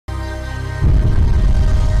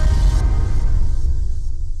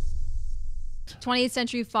20th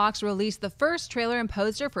Century Fox released the first trailer and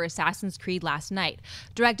poster for Assassin's Creed last night.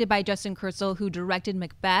 Directed by Justin Kurzel, who directed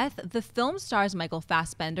Macbeth, the film stars Michael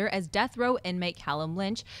Fassbender as death row inmate Callum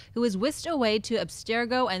Lynch, who is whisked away to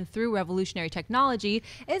Abstergo and through revolutionary technology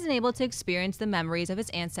is unable to experience the memories of his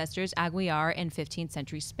ancestors Aguilar in 15th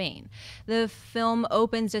century Spain. The film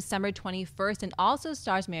opens December 21st and also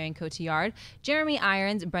stars Marion Cotillard, Jeremy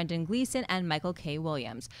Irons, Brendan Gleeson, and Michael K.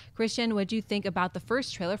 Williams. Christian, what do you think about the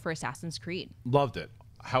first trailer for Assassin's Creed? Loved it.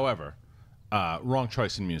 However, wrong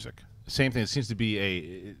choice in music. Same thing. It seems to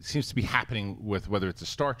be happening with whether it's a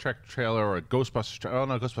Star Trek trailer or a Ghostbusters trailer. Oh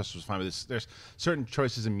no, Ghostbusters was fine, but there's certain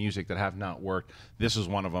choices in music that have not worked. This was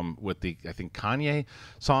one of them with the, I think, Kanye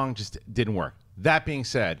song just didn't work. That being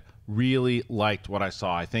said, really liked what I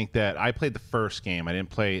saw. I think that I played the first game. I didn't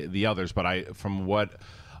play the others, but from what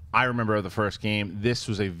I remember of the first game, this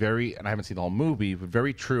was a very, and I haven't seen the whole movie, but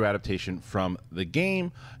very true adaptation from the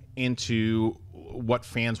game into what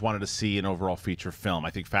fans wanted to see in overall feature film. I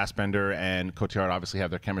think Fassbender and Cotillard obviously have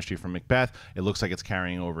their chemistry from Macbeth. It looks like it's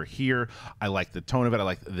carrying over here. I like the tone of it. I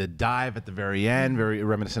like the dive at the very end, very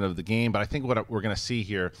reminiscent of the game. But I think what we're going to see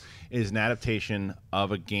here is an adaptation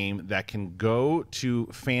of a game that can go to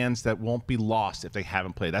fans that won't be lost if they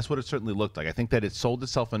haven't played. That's what it certainly looked like. I think that it sold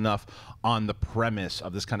itself enough on the premise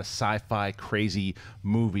of this kind of sci-fi crazy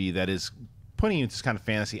movie that is putting you in this kind of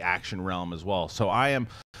fantasy action realm as well. So I'm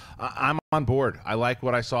on board. I like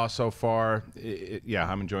what I saw so far. Yeah,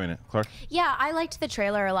 I'm enjoying it. Clark? Yeah, I liked the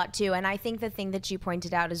trailer a lot too, and I think the thing that you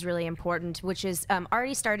pointed out is really important, which is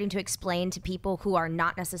already starting to explain to people who are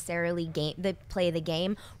not necessarily that play the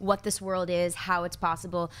game what this world is, how it's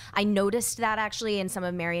possible. I noticed that actually in some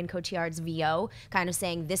of Marion Cotillard's VO, kind of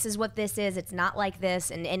saying this is what this is, it's not like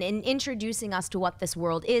this, and introducing us to what this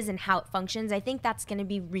world is and how it functions. I think that's going to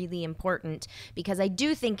be really important, because I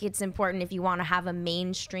do think it's important if you want to have a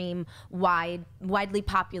mainstream, widely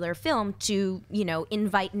popular film to, you know,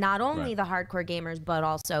 invite not only the hardcore gamers but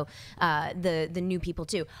also the new people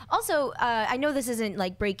too. Also, I know this isn't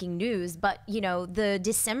like breaking news, but you know, the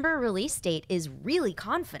December release date is really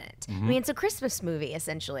confident. I mean, it's a Christmas movie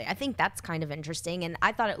essentially. I think that's kind of interesting, and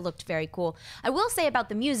I thought it looked very cool. I will say about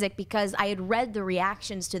the music, because I had read the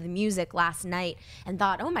reactions to the music last night and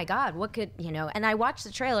thought, oh my god, what could, you know, and I watched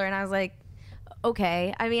the trailer and I was like,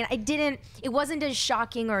 okay. I mean, it wasn't as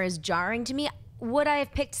shocking or as jarring to me. Would I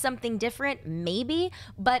have picked something different? Maybe,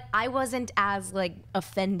 but I wasn't as like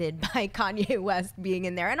offended by Kanye West being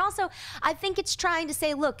in there. And also, I think it's trying to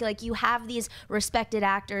say, look, like you have these respected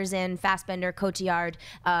actors in Fassbender, Cotillard,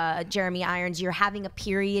 Jeremy Irons. You're having a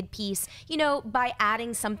period piece, you know, by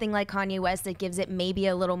adding something like Kanye West that gives it maybe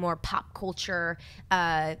a little more pop culture,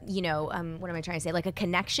 you know, what am I trying to say? Like a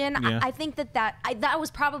connection. Yeah. I think that was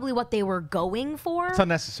probably what they were going for. It's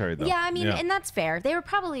unnecessary though. Yeah, I mean, and that's fair. They were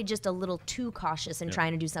probably just a little too cautious and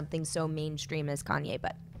trying to do something so mainstream as Kanye,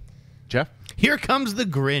 but Jeff? Here comes the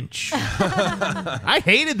Grinch. I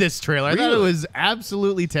hated this trailer. I thought it was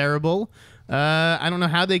absolutely terrible. I don't know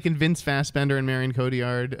how they convinced Fassbender and Marion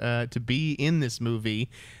Cotillard to be in this movie.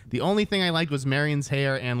 The only thing I liked was Marion's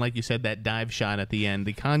hair and, like you said, that dive shot at the end.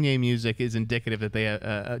 The Kanye music is indicative that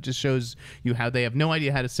they just shows you how they have no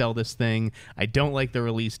idea how to sell this thing. I don't like the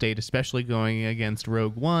release date, especially going against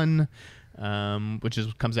Rogue One. Which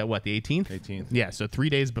comes out what, the 18th? 18th. Yeah, so 3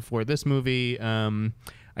 days before this movie.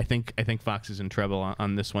 I think Fox is in trouble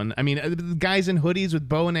on this one. I mean, guys in hoodies with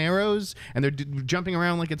bow and arrows, and they're jumping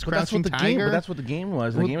around like it's Crouching Tiger. But that's what the game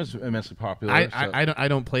was. The game was immensely popular. I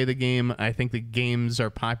don't play the game. I think the games are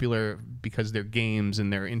popular because they're games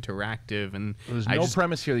and they're interactive. And there's no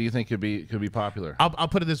premise here that you think could be popular. I'll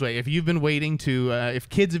put it this way: if you've been waiting to, if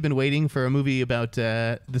kids have been waiting for a movie about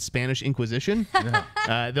the Spanish Inquisition,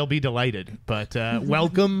 they'll be delighted. But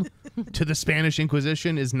welcome to the Spanish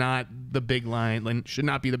Inquisition is not the big line. Should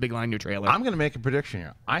not be the big line in your trailer. I'm going to make a prediction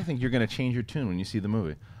here. I think you're going to change your tune when you see the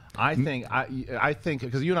movie. I think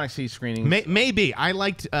because you and I see screenings. Maybe I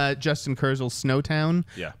liked Justin Kurzel's Snowtown.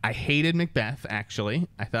 Yeah, I hated Macbeth. Actually,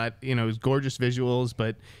 I thought, you know, it was gorgeous visuals,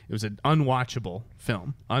 but it was an unwatchable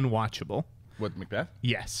film. Unwatchable. What, Macbeth?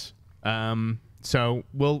 Yes. So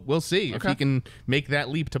we'll see if he can make that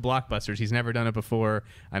leap to blockbusters. He's never done it before.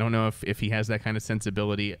 I don't know if he has that kind of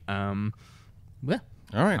sensibility. Yeah.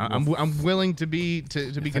 All right. I'm willing to be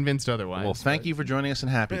convinced otherwise. Well, thank you for joining us in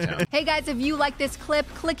Happy Town. Hey guys, if you like this clip,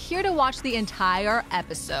 click here to watch the entire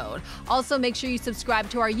episode. Also, make sure you subscribe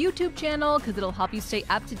to our YouTube channel because it'll help you stay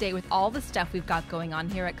up to date with all the stuff we've got going on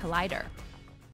here at Collider.